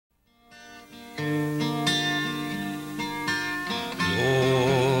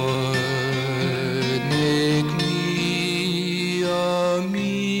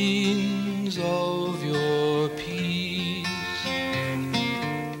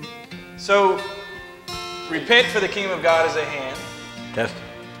So, repent, for the kingdom of God is at hand. Test.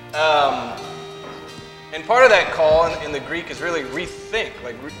 And part of that call in the Greek is really rethink,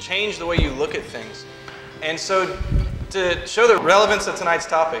 like change the way you look at things. And so, to show the relevance of tonight's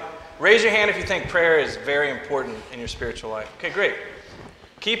topic, raise your hand if you think prayer is very important in your spiritual life. Okay, great.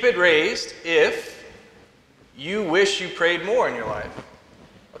 Keep it raised if you wish you prayed more in your life.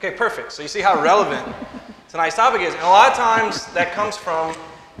 Okay, perfect. So you see how relevant tonight's topic is. And a lot of times that comes from,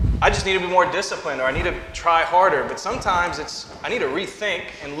 I just need to be more disciplined, or I need to try harder. But sometimes it's, I need to rethink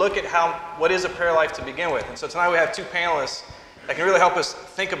and look at what is a prayer life to begin with. And so tonight we have two panelists that can really help us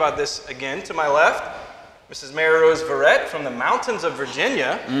think about this again. To my left, Mrs. Mary Rose Verrett from the mountains of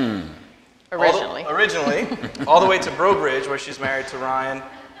Virginia. Originally. All the way to Brobridge, where she's married to Ryan,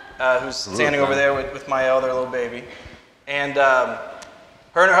 who's standing over there with Mael, their little baby. And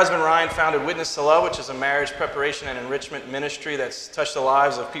her and her husband Ryan founded Witness to Love, which is a marriage preparation and enrichment ministry that's touched the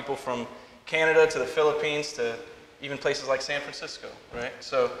lives of people from Canada to the Philippines to even places like San Francisco, right?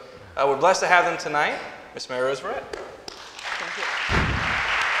 So we're blessed to have them tonight. Miss Mary Rose Verrett. Thank you.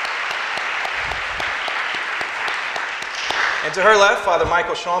 And to her left, Father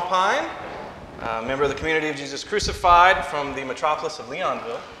Michael Champagne, a member of the Community of Jesus Crucified from the metropolis of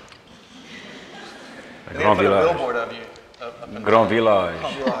Leonville. They put a billboard of you. Grand Village.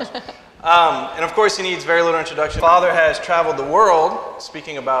 And of course, he needs very little introduction. Father has traveled the world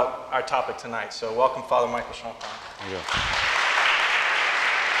speaking about our topic tonight. So welcome, Father Michael Champagne.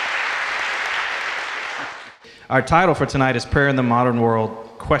 Our title for tonight is Prayer in the Modern World, ?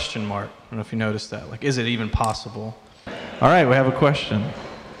 I don't know if you noticed that. Like, is it even possible? All right, we have a question.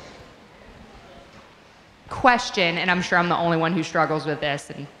 Question, and I'm sure I'm the only one who struggles with this,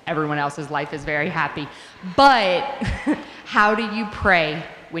 and everyone else's life is very happy, but how do you pray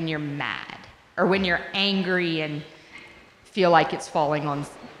when you're mad or when you're angry and feel like it's falling on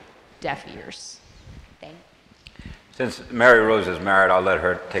deaf ears? Since Mary Rose is married, I'll let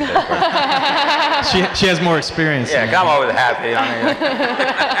her take that question. She has more experience. Yeah, I'm always happy.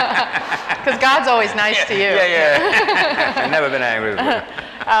 Because God's always nice to you. Yeah. I've never been angry with her.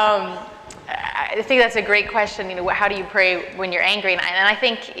 I think that's a great question. You know, how do you pray when you're angry? And I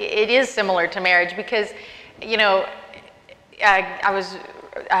think it is similar to marriage because, you know, I was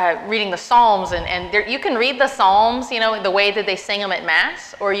reading the Psalms, and you can read the Psalms, you know, the way that they sing them at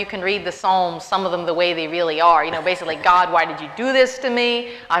Mass, or you can read the Psalms, some of them the way they really are. You know, basically, God, why did you do this to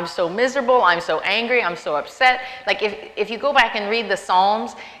me? I'm so miserable. I'm so angry. I'm so upset. Like, if you go back and read the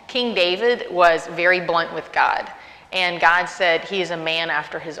Psalms, King David was very blunt with God. And God said he is a man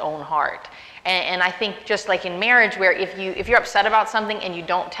after his own heart. And I think just like in marriage, where if you're upset about something and you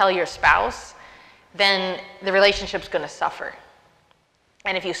don't tell your spouse, then the relationship's going to suffer.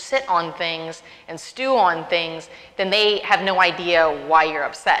 And if you sit on things and stew on things, then they have no idea why you're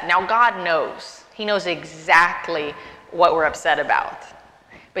upset. Now, God knows. He knows exactly what we're upset about.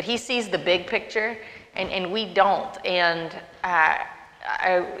 But he sees the big picture, and we don't. And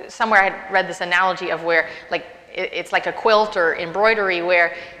somewhere I had read this analogy of where, like, it's like a quilt or embroidery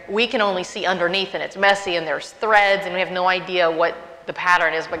where we can only see underneath and it's messy and there's threads and we have no idea what the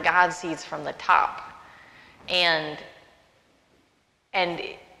pattern is, but God sees from the top. And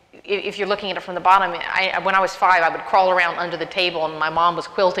if you're looking at it from the bottom, when I was 5, I would crawl around under the table and my mom was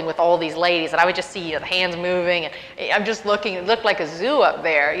quilting with all these ladies and I would just see, you know, the hands moving and I'm just looking, it looked like a zoo up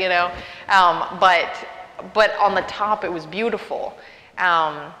there, you know. But on the top it was beautiful.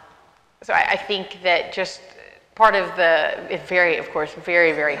 So I think that just part of it's very, of course,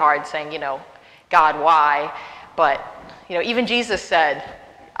 very, very hard saying, you know, God, why? But, you know, even Jesus said,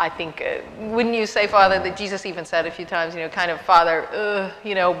 I think, wouldn't you say, Father, that Jesus even said a few times, you know, kind of, Father,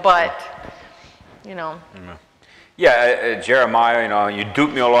 you know, but, you know. Yeah, Jeremiah, you know, you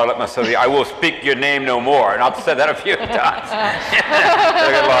dupe me, O Lord, let my soul be. I will speak your name no more. And I've said that a few times.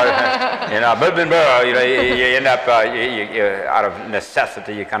 You know, but you know, you end up, out of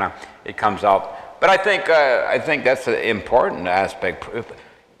necessity, it comes out. But I think that's an important aspect.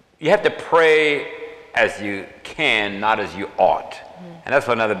 You have to pray as you can, not as you ought. And that's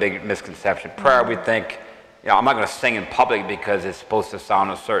another big misconception. Prayer, we think, you know, I'm not going to sing in public because it's supposed to sound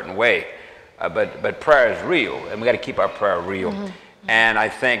a certain way. But prayer is real, and we got to keep our prayer real. And I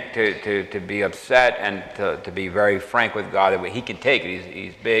think to be upset and to be very frank with God, that he can take it.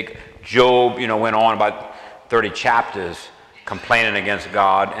 He's big. Job, you know, went on about 30 chapters complaining against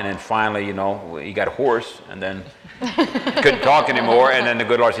God, and then finally, you know, he got hoarse, and then couldn't talk anymore, and then the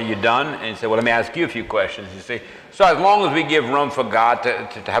good Lord said, "You done?" And he said, "Well, let me ask you a few questions." You see, so as long as we give room for God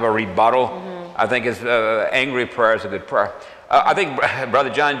to have a rebuttal, I think his angry prayer is a good prayer. I think Brother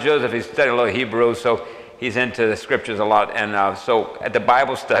John Joseph, he's studying a little Hebrew, so he's into the scriptures a lot, and so at the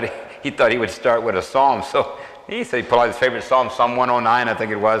Bible study, he thought he would start with a psalm. So he said he pulled out his favorite psalm, Psalm 109, I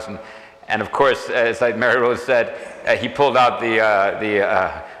think it was. And of course, as like Mary Rose said, he pulled out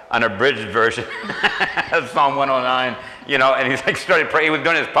the unabridged version of Psalm 109, you know, and he's like started praying. He was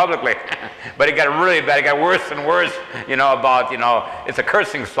doing this publicly, but it got really bad. It got worse and worse, you know, about, you know, it's a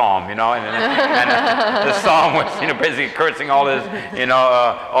cursing psalm, you know, and the psalm was, you know, basically cursing all his, you know,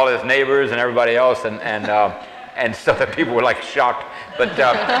 all his neighbors and everybody else, and so that people were like shocked. But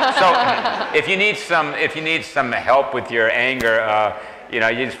so if you need some help with your anger, you know,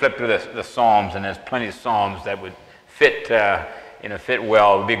 you just flip through the Psalms, and there's plenty of Psalms that would fit, you know, fit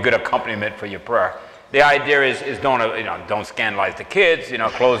well. It would be a good accompaniment for your prayer. The idea is don't scandalize the kids, you know,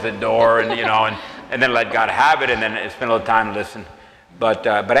 close the door, and you know, and then let God have it, and then spend a little time to listen. But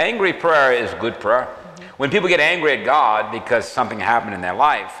angry prayer is good prayer. When people get angry at God because something happened in their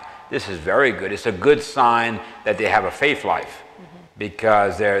life, this is very good. It's a good sign that they have a faith life.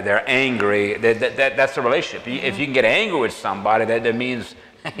 Because they're angry. That's a relationship. If you can get angry with somebody, that means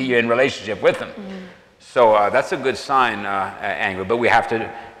you're in relationship with them. So that's a good sign, anger. But we have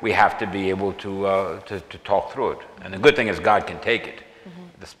to be able to talk through it. And the good thing is God can take it.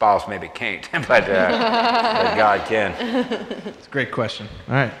 The spouse maybe can't, but God can. It's a great question.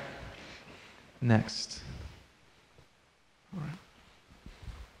 All right. Next.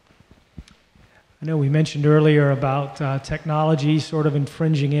 I know we mentioned earlier about technology sort of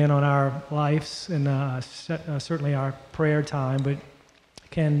infringing in on our lives and certainly our prayer time, but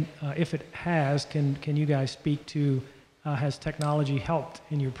if it has, can you guys speak to has technology helped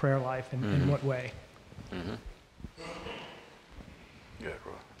in your prayer life and in what way?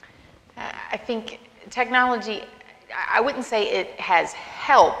 I think technology, I wouldn't say it has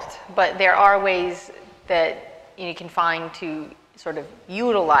helped, but there are ways that you can find to sort of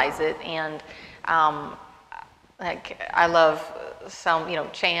utilize it. And like I love some, you know,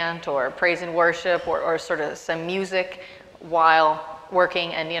 chant or praise and worship or sort of some music while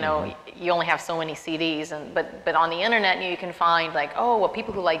working, and you know, you only have so many CDs, and but on the internet you can find like, oh, well,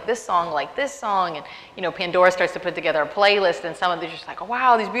 people who like this song, and you know, Pandora starts to put together a playlist, and some of them are just like, oh,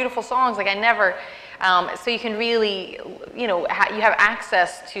 wow, these beautiful songs, like I never, so you can really, you know, you have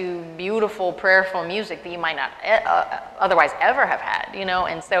access to beautiful prayerful music that you might not otherwise ever have had, you know.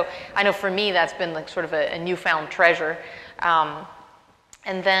 And so I know for me that's been like sort of a newfound treasure.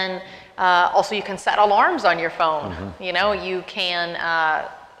 And then also you can set alarms on your phone. You know, you can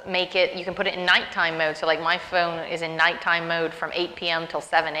make it, you can put it in nighttime mode. So like my phone is in nighttime mode from 8 p.m. till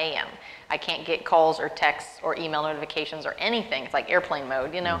 7 a.m. I can't get calls or texts or email notifications or anything. It's like airplane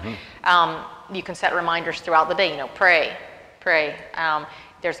mode, you know. You can set reminders throughout the day, you know, pray.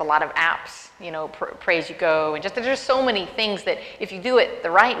 There's a lot of apps, you know, Pray As You Go, and just there's so many things that if you do it the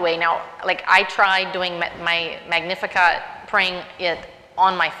right way. Now, like I tried doing my Magnificat, praying it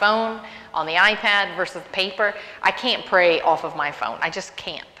on my phone, on the iPad versus paper. I can't pray off of my phone. I just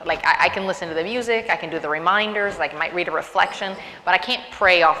can't. Like I can listen to the music, I can do the reminders, like I might read a reflection, but I can't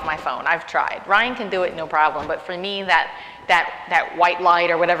pray off my phone. I've tried. Ryan can do it, no problem. But for me, that white light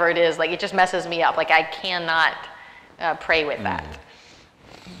or whatever it is, like it just messes me up. Like I cannot pray with that.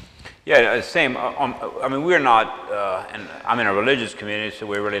 Yeah, same. I mean, we're not, and I'm in a religious community, so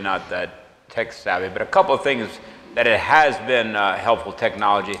we're really not that tech savvy. But a couple of things that it has been helpful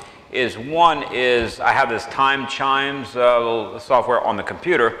technology is, one is I have this time chimes little software on the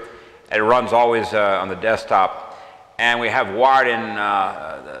computer. It runs always on the desktop, and we have wired in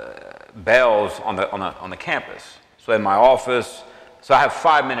bells on the campus. So in my office, so I have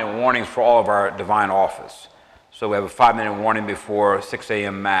 5-minute warnings for all of our divine office. So we have a 5-minute warning before 6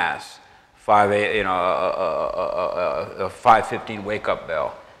 a.m. Mass, a 5:15 wake-up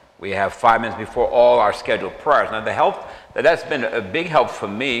bell. We have 5 minutes before all our scheduled prayers. Now that's been a big help for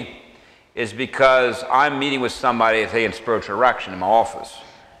me is because I'm meeting with somebody, say, in spiritual direction in my office.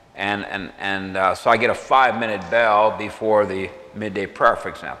 So I get a 5-minute bell before the midday prayer, for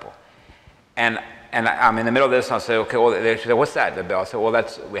example. And I'm in the middle of this, and I'll say, okay, well, they say, what's that, the bell? I say, well,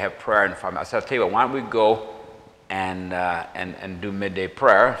 we have prayer in 5 minutes. I said, I'll tell you what, why don't we go and do midday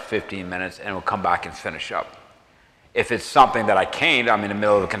prayer, 15 minutes, and we'll come back and finish up. If it's something that I can't, I'm in the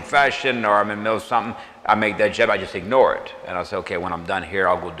middle of a confession or I'm in the middle of something, I make that jump, I just ignore it. And I'll say, okay, when I'm done here,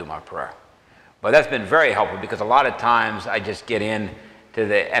 I'll go do my prayer. But that's been very helpful because a lot of times I just get in to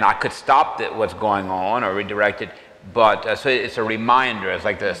and I could stop what's going on or redirect it, but so it's a reminder. It's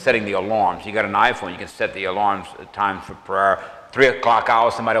like setting the alarms. You got an iPhone, you can set the alarms time for prayer. 3 o'clock hour,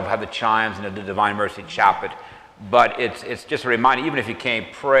 somebody will have the chimes and the Divine Mercy chaplet. But it's just a reminder, even if you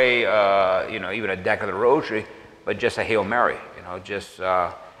can't pray, you know, even a deck of the rosary, but just a Hail Mary, you know, just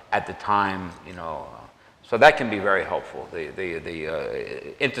at the time, you know. So that can be very helpful.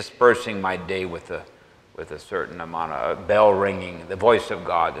 Interspersing my day with a certain amount of bell ringing, the voice of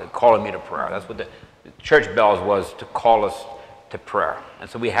God calling me to prayer. That's what the church bells was, to call us to prayer. And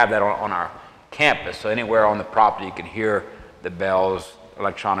so we have that on our campus. So anywhere on the property you can hear the bells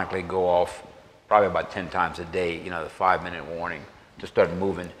electronically go off probably about 10 times a day, the 5-minute warning to start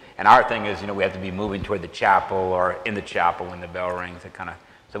moving. And our thing is, we have to be moving toward the chapel or in the chapel when the bell rings.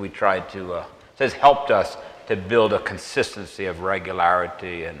 So we try to, so it's helped us to build a consistency of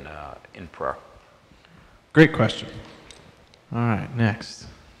regularity and in prayer. Great question. All right, next.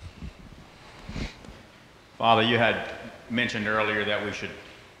 Father, you had mentioned earlier that we should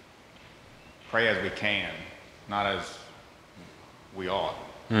pray as we can, not as we ought.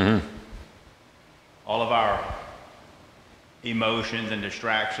 Mm-hmm. All of our emotions and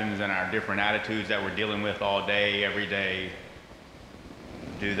distractions and our different attitudes that we're dealing with all day, every day,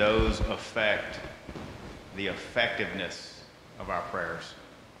 do those affect the effectiveness of our prayers?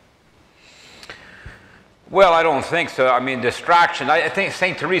 Well, I don't think so. I mean, distraction. I think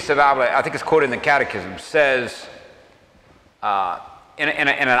St. Teresa of Avila, I think it's quoted in the Catechism, says in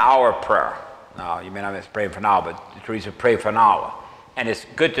an hour prayer. Now, you may not be praying for an hour, but Teresa prayed for an hour. And it's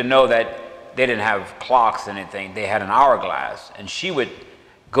good to know that they didn't have clocks or anything. They had an hourglass, and she would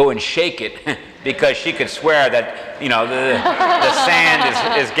go and shake it because she could swear that, the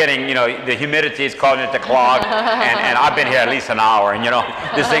sand is getting, the humidity is causing it to clog, and I've been here at least an hour, and,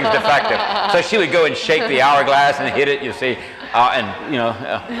 this thing's defective. So she would go and shake the hourglass and hit it, you see,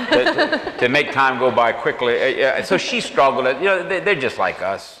 to make time go by quickly. So she struggled. They're just like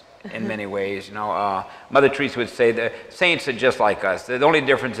us in many ways. Mother Teresa would say the saints are just like us. The only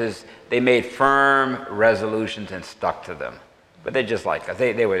difference is they made firm resolutions and stuck to them. But they're just like us.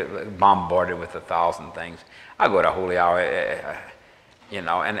 They were bombarded with 1,000 things. I go to Holy Hour, and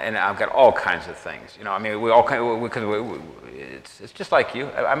I've got all kinds of things. It's just like you.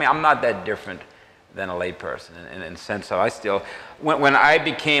 I'm not that different than a lay person in the sense of I still, when I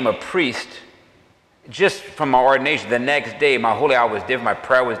became a priest, just from my ordination, the next day my Holy Hour was different, my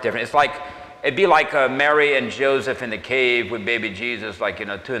prayer was different. It'd be like Mary and Joseph in the cave with baby Jesus, 2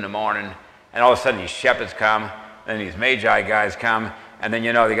 in the morning, and all of a sudden these shepherds come, and these Magi guys come, and then,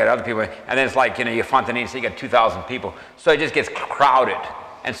 they got other people, and then it's like, your Fontanine, so you got 2,000 people. So it just gets crowded.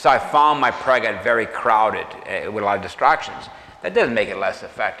 And so I found my prayer got very crowded with a lot of distractions. That doesn't make it less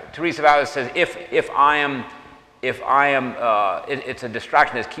effective. Teresa of Avila says, if it's a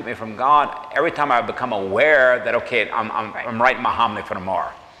distraction that's keeping me from God, every time I become aware that, okay, I'm writing my homily for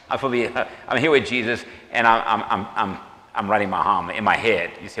tomorrow. I'm here with Jesus, and I'm writing my homily in my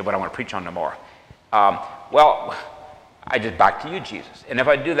head. You say, what I want to preach on tomorrow. Well, I just back to you, Jesus. And if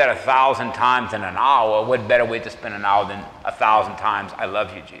I do that 1,000 times in an hour, what better way to spend an hour than 1,000 times, I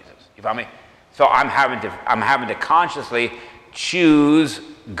love you, Jesus. You follow me? So I'm having to consciously choose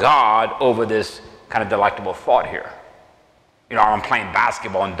God over this kind of delectable thought here. I'm playing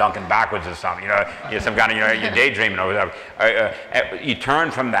basketball and dunking backwards or something. Some kind of, you're daydreaming or whatever. You turn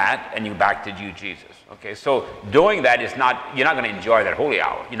from that and you back to you, Jesus. Okay, so doing that is you're not going to enjoy that holy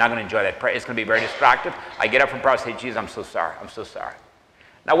hour. You're not going to enjoy that prayer. It's going to be very distractive. I get up from prayer and say, Jesus, I'm so sorry. I'm so sorry.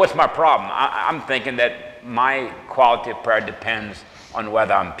 Now, what's my problem? I'm thinking that my quality of prayer depends on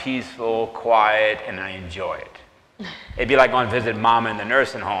whether I'm peaceful, quiet, and I enjoy it. It'd be like going to visit Mama in the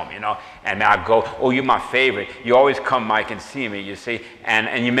nursing home, and I go, oh, you're my favorite. You always come, Mike, and see me, you see. And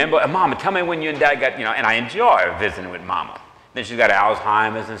you remember, Mama, tell me when you and Dad got, and I enjoy visiting with Mama. Then she's got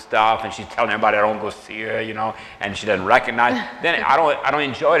Alzheimer's and stuff, and she's telling everybody I don't go see her, and she doesn't recognize. Then I don't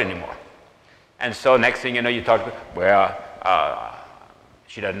enjoy it anymore. And so next thing you know, you talk,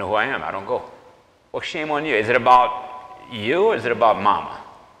 she doesn't know who I am. I don't go. Well, shame on you. Is it about you or is it about Mama?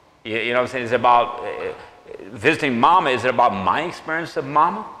 You know what I'm saying? Is it about visiting Mama? Is it about my experience of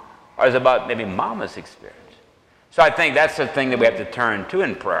Mama? Or is it about maybe Mama's experience? So I think that's the thing that we have to turn to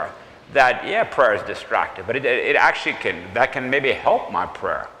in prayer. That, prayer is distractive, but it actually can maybe help my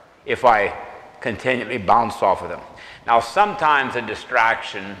prayer if I continually bounce off of them. Now, sometimes a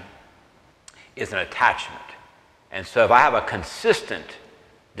distraction is an attachment. And so if I have a consistent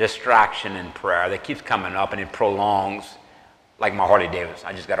distraction in prayer that keeps coming up and it prolongs, like my Harley Davidson.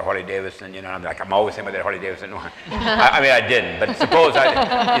 I just got a Harley Davidson, I'm always saying about that Harley Davidson. I didn't, but suppose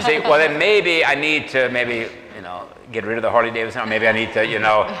you say, well, then maybe I need to get rid of the Harley Davidson, or maybe I need to,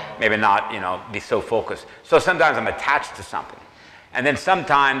 maybe not, be so focused. So sometimes I'm attached to something. And then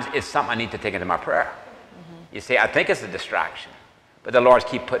sometimes it's something I need to take into my prayer. Mm-hmm. You see, I think it's a distraction, but the Lord's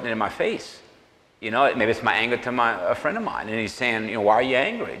keep putting it in my face. Maybe it's my anger to a friend of mine, and he's saying, why are you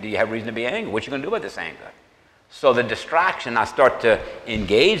angry? Do you have reason to be angry? What are you going to do about this anger? So the distraction, I start to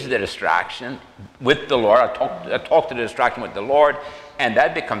engage the distraction with the Lord. I talk to the distraction with the Lord, and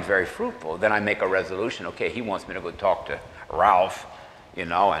that becomes very fruitful. Then I make a resolution. Okay, he wants me to go talk to Ralph, you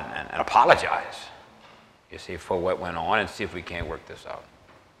know, and apologize, you see, for what went on, and see if we can't work this out.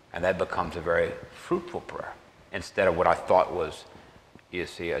 And that becomes a very fruitful prayer instead of what I thought was, you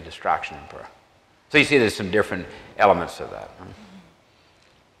see, a distraction in prayer. So you see there's some different elements of that.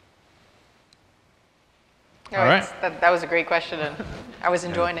 All right. That was a great question, and I was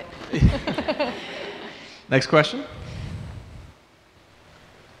enjoying it. Next question.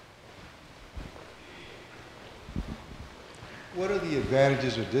 What are the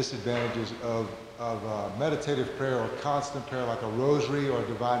advantages or disadvantages of meditative prayer or constant prayer like a rosary or a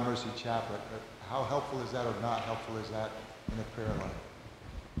Divine Mercy Chaplet? How helpful is that or not helpful is that in a prayer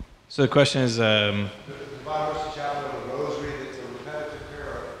life? So the question is, The Divine Mercy Chaplet or a rosary that's a repetitive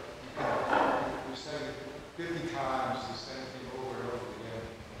prayer, you're saying it 50 times the same thing over and over again.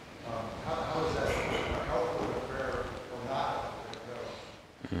 How is that helpful in a prayer or not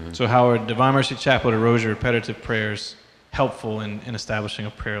helpful? so how are Divine Mercy Chaplet or Rosary repetitive prayers helpful in establishing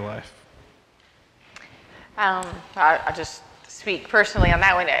a prayer life? I'll just speak personally on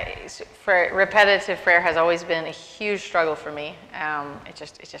that one. For repetitive prayer has always been a huge struggle for me. It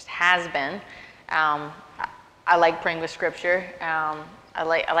just has been. I like praying with Scripture. I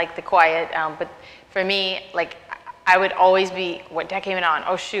like the quiet. But for me, like, I would always be, what deck came it on?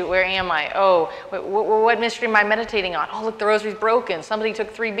 Oh shoot, where am I? Oh, what mystery am I meditating on? Oh look, the rosary's broken. Somebody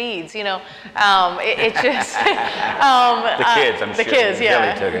took 3 beads. You know, it just The kids, I'm the sure. kids,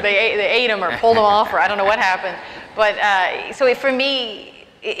 yeah, Took it. they ate them or pulled them off, or I don't know what happened. But so for me,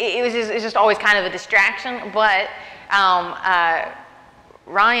 it was just always kind of a distraction. But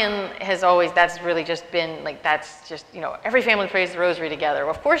Ryan has always, that's really just been like, that's just, you know, every family prays the rosary together.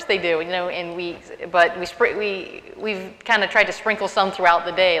 Well, of course they do, you know, and we've kind of tried to sprinkle some throughout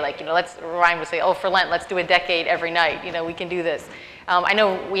the day. Like, you know, Ryan would say, oh, for Lent, let's do a decade every night. You know, we can do this. I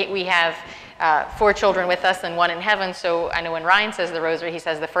know we have 4 children with us and 1 in heaven. So I know when Ryan says the rosary, he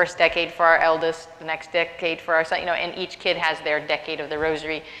says the first decade for our eldest, the next decade for our son, you know, and each kid has their decade of the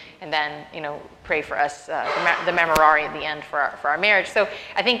rosary, and then, you know, pray for us, the memorare at the end for our marriage. So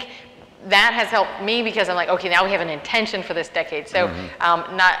I think that has helped me because I'm like, okay, now we have an intention for this decade. So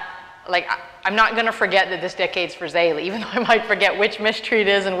I'm not going to forget that this decade's for Zaylee, even though I might forget which mystery it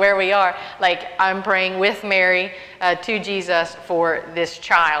is and where we are. Like, I'm praying with Mary to Jesus for this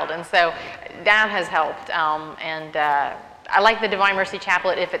child. And so that has helped. I like the Divine Mercy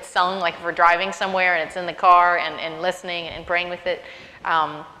Chaplet if it's sung, like if we're driving somewhere and it's in the car and listening and praying with it.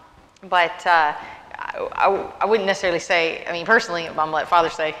 But I wouldn't necessarily say, I mean, personally, I'm going to let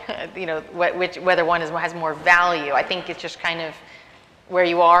Father say, you know, whether one has more value. I think it's just kind of where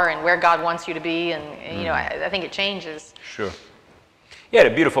you are and where God wants you to be, and you know, I think it changes. Sure. Yeah,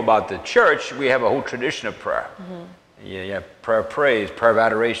 the beautiful about the church, we have a whole tradition of prayer. Yeah, prayer of praise, prayer of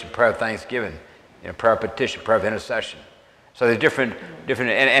adoration, prayer of thanksgiving, you know, prayer of petition, prayer of intercession. So there's different,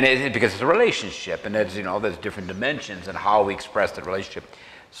 because it's a relationship, and there's, you know, there's different dimensions in how we express the relationship.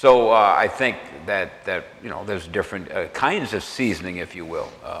 So I think that you know, there's different kinds of seasoning, if you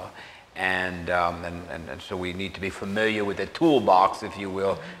will. And so we need to be familiar with the toolbox, if you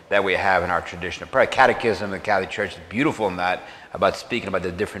will, that we have in our tradition of prayer. Catechism of the Catholic Church is beautiful in that, about speaking about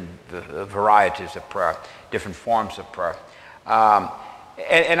the different varieties of prayer, different forms of prayer.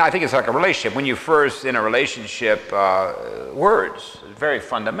 And I think it's like a relationship. When you first in a relationship, words is very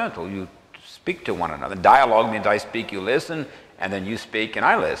fundamental. You speak to one another. Dialogue means I speak, you listen, and then you speak and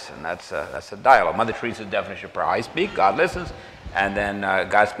I listen. That's a dialogue. Mother Teresa's definition of prayer: I speak, God listens. And then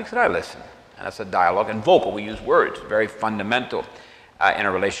God speaks and I listen. And that's a dialogue. And vocal, we use words, very fundamental in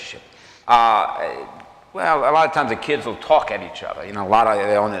a relationship. Well, a lot of times the kids will talk at each other. You know,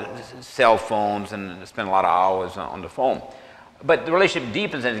 they're on their cell phones and spend a lot of hours on the phone. But the relationship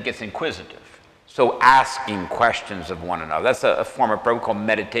deepens and it gets inquisitive. So asking questions of one another. That's a form of prayer we call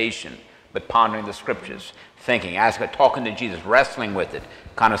meditation, but pondering the Scriptures, thinking, asking, talking to Jesus, wrestling with it,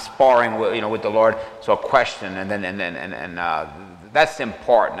 kind of sparring with, you know, with the Lord. So a question, and that's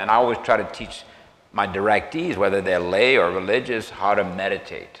important. And I always try to teach my directees, whether they're lay or religious, how to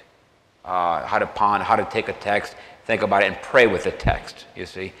meditate, how to ponder, how to take a text, think about it, and pray with the text. You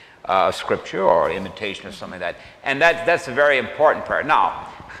see, a scripture or imitation or something like that. And that's a very important prayer. Now,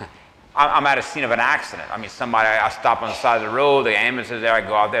 I'm at a scene of an accident. I mean, I stop on the side of the road, the ambulance is there, I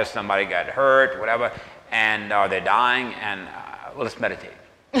go out there, somebody got hurt, whatever, and they're dying, and well, let's meditate.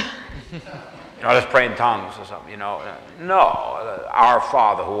 You know, let's pray in tongues or something, you know. No, our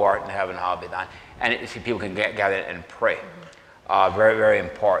Father who art in heaven, hallowed be thine. And see, people can gather and pray. Very, very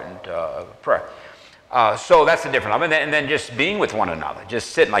important prayer. So that's the different love. And then just being with one another,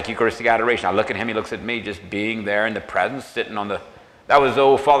 just sitting like Eucharistic adoration. I look at him, he looks at me, just being there in the presence, sitting on the, that was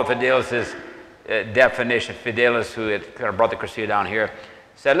old Father Fidelis' definition. Fidelis, who had kind of brought the Cursillo down here,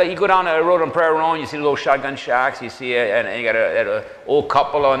 said, look, you go down the road on Prairie Road, you see the little shotgun shacks, you see and you got an old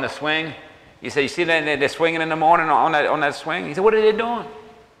couple on the swing. You say, you see they're swinging in the morning on that swing? He said, what are they doing? He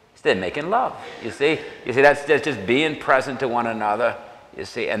said, they're making love. You see that's just being present to one another. You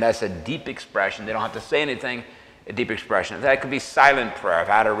see, and that's a deep expression. They don't have to say anything, a deep expression. That could be silent prayer of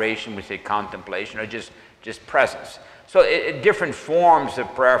adoration, we say contemplation, or just presence. So different forms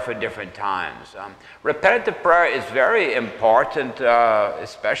of prayer for different times. Repetitive prayer is very important,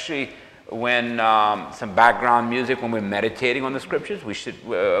 especially when some background music, when we're meditating on the scriptures. We should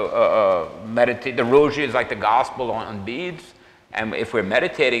meditate. The rosary is like the gospel on beads. And if we're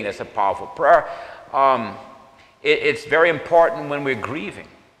meditating, that's a powerful prayer. It's very important when we're grieving.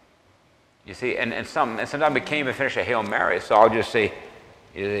 You see, and sometimes we can't even finish a Hail Mary, so I'll just say,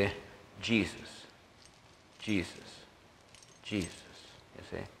 Jesus, Jesus, Jesus, you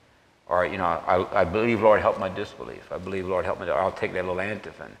see. Or, you know, I believe, Lord, help my disbelief. I believe, Lord, help me. I'll take that little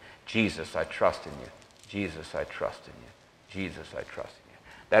antiphon. Jesus, I trust in you. Jesus, I trust in you. Jesus, I trust in you.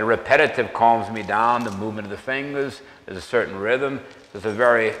 That repetitive calms me down, the movement of the fingers. There's a certain rhythm. It's a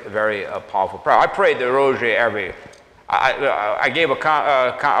very, very powerful prayer. I prayed the rosary I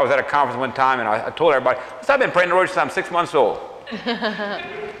was at a conference one time, and I told everybody, I've been praying the rosary since I'm 6 months old.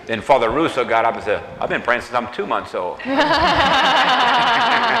 Then Father Russo got up and said, I've been praying since I'm 2 months old. Which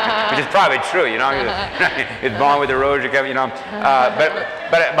is probably true, you know. He's born with the rosary, you know.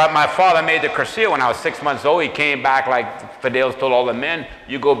 But my father made the Cursillo when I was 6 months old. He came back like Fidelis told all the men,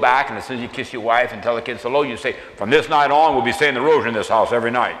 you go back, and as soon as you kiss your wife and tell the kids hello, you say, from this night on, we'll be saying the rosary in this house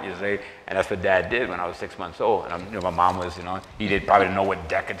every night, you see. And that's what Dad did when I was 6 months old. And you know, my mom was, you know, he probably didn't know what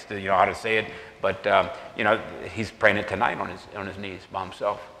decades, you know, how to say it. But, you know, he's praying it tonight on his knees by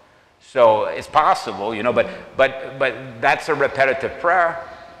himself. So it's possible, you know, but that's a repetitive prayer.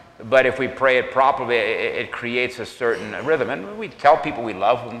 But if we pray it properly, it creates a certain rhythm. And we tell people we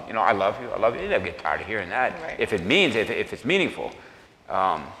love them, you know, I love you, I love you. You never get tired of hearing that. Right. If it's meaningful.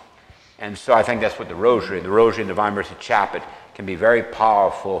 And so I think that's what the rosary and Divine Mercy Chaplet can be very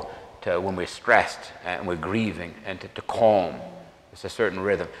powerful to when we're stressed and we're grieving and to calm. It's a certain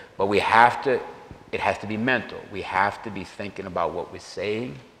rhythm. But it has to be mental. We have to be thinking about what we're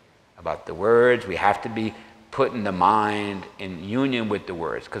saying, about the words. We have to be putting the mind in union with the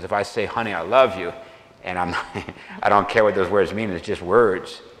words. Because if I say, honey, I love you, and I don't care what those words mean, it's just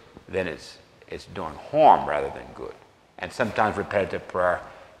words, then it's doing harm rather than good. And sometimes repetitive prayer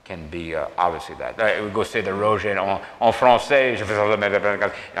can be obviously that. We go say the rosary en français, je fais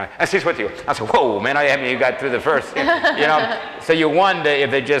ainsi with you. I said, whoa, man, I haven't even got through the first, you know. So you wonder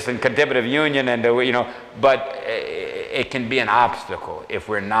if they're just in contemplative union, and you know, but it can be an obstacle if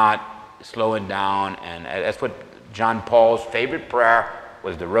we're not slowing down. And that's what John Paul's favorite prayer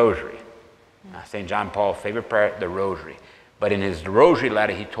was, the rosary. St. John Paul's favorite prayer, the rosary. But in his rosary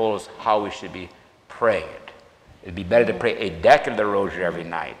letter, he told us how we should be praying it. It'd be better to pray a decade of the rosary every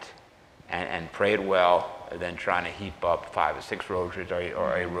night and pray it well than trying to heap up 5 or 6 rosaries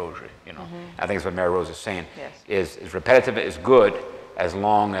or a rosary, you know. I think that's what Mary Rose is saying. Yes. Is repetitive is good as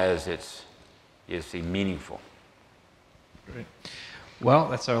long as it's meaningful. Great. Well,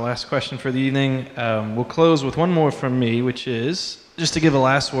 that's our last question for the evening. We'll close with one more from me, which is, just to give a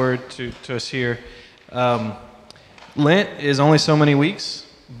last word to us here. Lent is only so many weeks,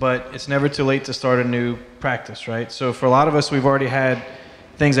 but it's never too late to start a new practice, right? So for a lot of us, we've already had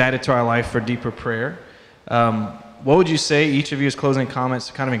things added to our life for deeper prayer. What would you say, each of you, as closing comments,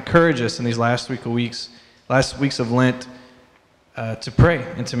 to kind of encourage us in these last weeks of Lent to pray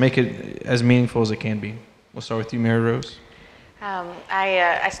and to make it as meaningful as it can be? We'll start with you, Mary Rose.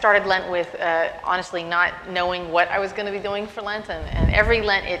 I started Lent with honestly not knowing what I was going to be doing for Lent, and every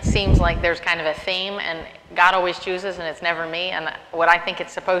Lent it seems like there's kind of a theme, and God always chooses, and it's never me, and what I think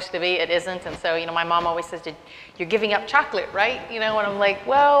it's supposed to be, it isn't. And so, you know, my mom always says, you're giving up chocolate, right? You know, and I'm like,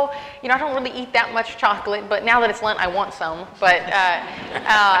 well, you know, I don't really eat that much chocolate, but now that it's Lent, I want some, but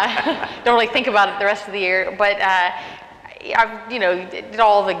don't really think about it the rest of the year. But I've, you know, did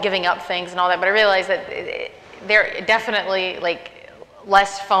all the giving up things and all that, but I realized that there definitely, like,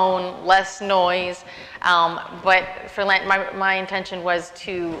 less phone, less noise. But for Lent, my intention was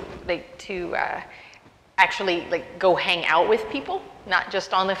to actually go hang out with people, not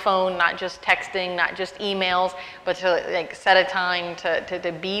just on the phone, not just texting, not just emails, but to set a time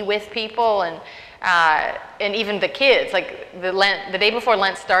to be with people. And And even the kids, like the day before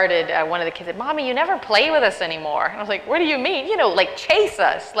Lent started, one of the kids said, "Mommy, you never play with us anymore." And I was like, "What do you mean? You know, like chase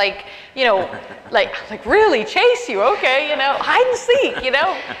us, like, you know, like really chase you? Okay, you know, hide and seek, you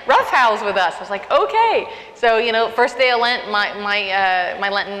know, roughhouse with us." I was like, "Okay." So, you know, first day of Lent, my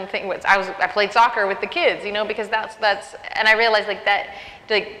Lenten thing was I played soccer with the kids, you know, because that's and I realized like that,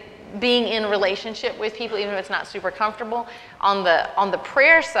 like, being in relationship with people, even if it's not super comfortable. On the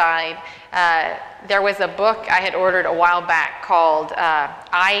prayer side, there was a book I had ordered a while back called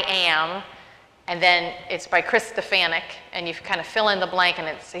I Am, and then it's by Chris Stefanik, and you kind of fill in the blank, and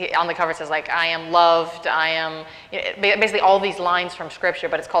it's on the cover it says like, I am loved, I am, basically all these lines from Scripture,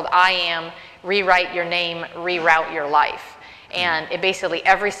 but it's called I Am, rewrite your name, reroute your life. And it basically,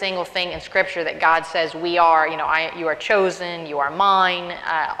 every single thing in Scripture that God says we are, you know, you are chosen, you are mine,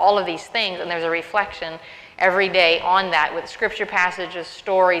 all of these things, and there's a reflection every day on that with Scripture passages,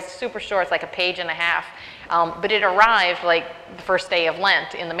 stories, super short, it's like a page and a half. But it arrived like the first day of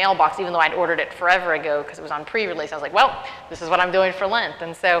Lent in the mailbox, even though I'd ordered it forever ago because it was on pre-release. I was like, well, this is what I'm doing for Lent.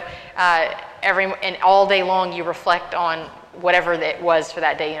 And so and all day long you reflect on whatever it was for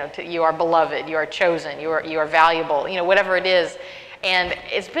that day. You know, you are beloved, you are chosen, you are valuable, you know, whatever it is. And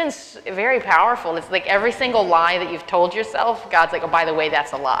it's been very powerful. It's like every single lie that you've told yourself, God's like, oh, by the way,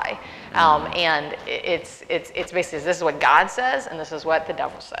 that's a lie. And it's basically, this is what God says, and this is what the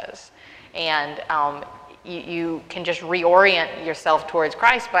devil says. And you can just reorient yourself towards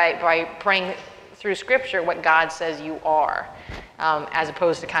Christ by praying through Scripture what God says you are, as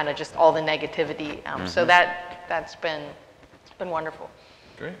opposed to kind of just all the negativity. So that's been wonderful.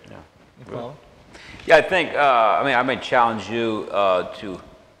 Great. Yeah. Yeah, I think, I may challenge you to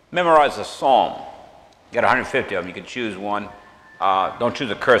memorize a psalm. You got 150 of them. You can choose one. Don't choose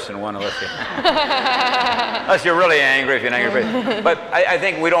a cursing one unless you're really angry, if you're an angry person. But I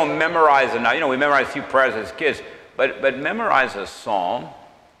think we don't memorize enough. You know, we memorize a few prayers as kids, but memorize a psalm,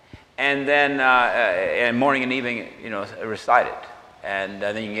 and then and morning and evening, you know, recite it. And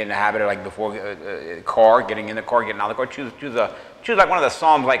then you can get in the habit of, like, before getting in the car, getting out of the car, choose like one of the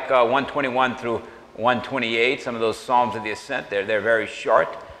Psalms, like 121 through 128, some of those Psalms of the Ascent. They're very short.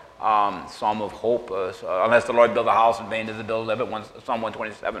 Psalm of Hope, unless the Lord build a house, in vain does the builder live it, Psalm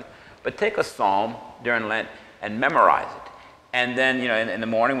 127. But take a psalm during Lent and memorize it. And then, you know, in the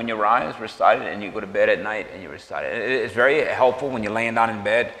morning when you rise, recite it, and you go to bed at night and you recite it. It's very helpful when you're laying down in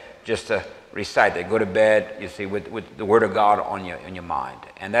bed just to recite it. Go to bed, you see, with the Word of God on your mind.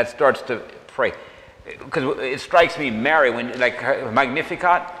 And that starts to pray. Because it strikes me, Mary, when, like her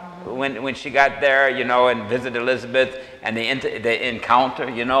Magnificat, when she got there, you know, and visited Elizabeth, and the encounter,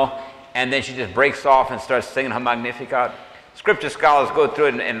 you know, and then she just breaks off and starts singing her Magnificat. Scripture scholars go through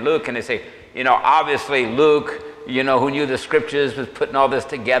it in Luke, and they say, you know, obviously Luke, you know, who knew the Scriptures, was putting all this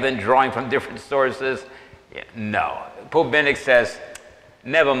together and drawing from different sources. Yeah, no. Pope Benedict says,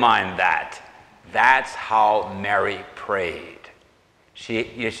 never mind that. That's how Mary prayed. She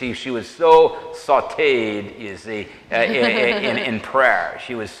was so sautéed, you see, in prayer.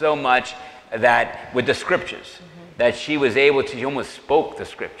 She was so much that with the Scriptures, that she was able to, she almost spoke the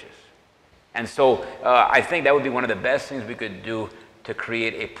Scriptures. And so I think that would be one of the best things we could do to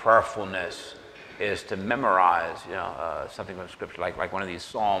create a prayerfulness, is to memorize, you know, something from Scripture, like one of these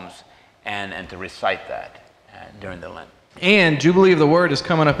Psalms, and to recite that during the Lent. And Jubilee of the Word is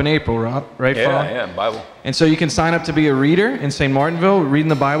coming up in April, right? Yeah, Bible. And so you can sign up to be a reader in St. Martinville, reading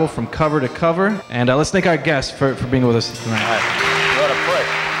the Bible from cover to cover. And let's thank our guests for being with us tonight. All right. Let us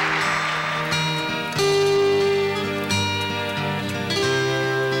pray.